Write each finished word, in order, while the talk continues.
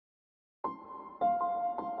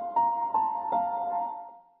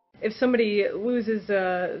if somebody loses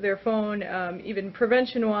their phone, even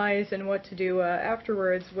prevention-wise, and what to do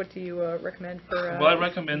afterwards, what do you recommend for? Well, I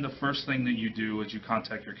recommend the first thing that you do is you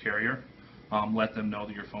contact your carrier. Let them know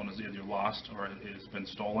that your phone is either lost or it has been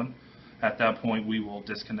stolen. At that point, we will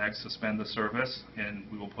disconnect, suspend the service, and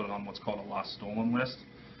we will put it on what's called a lost stolen list.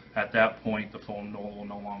 At that point, the phone will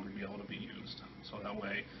no longer be able to be used. So that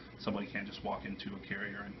way, somebody can't just walk into a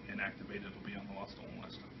carrier and activate it. It'll be on the lost stolen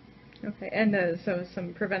list. Okay, and so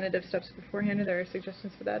some preventative steps beforehand. Are there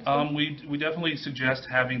suggestions for that? We definitely suggest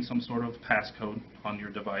having some sort of passcode on your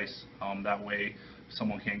device. That way,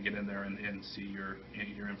 someone can't get in there and see your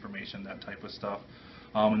information, that type of stuff.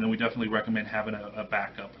 And then we definitely recommend having a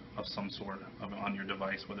backup of some sort on your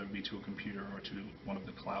device, whether it be to a computer or to one of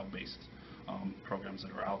the cloud-based programs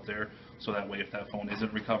that are out there. So that way, if that phone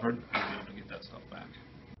isn't recovered, you'll be able to get that stuff back.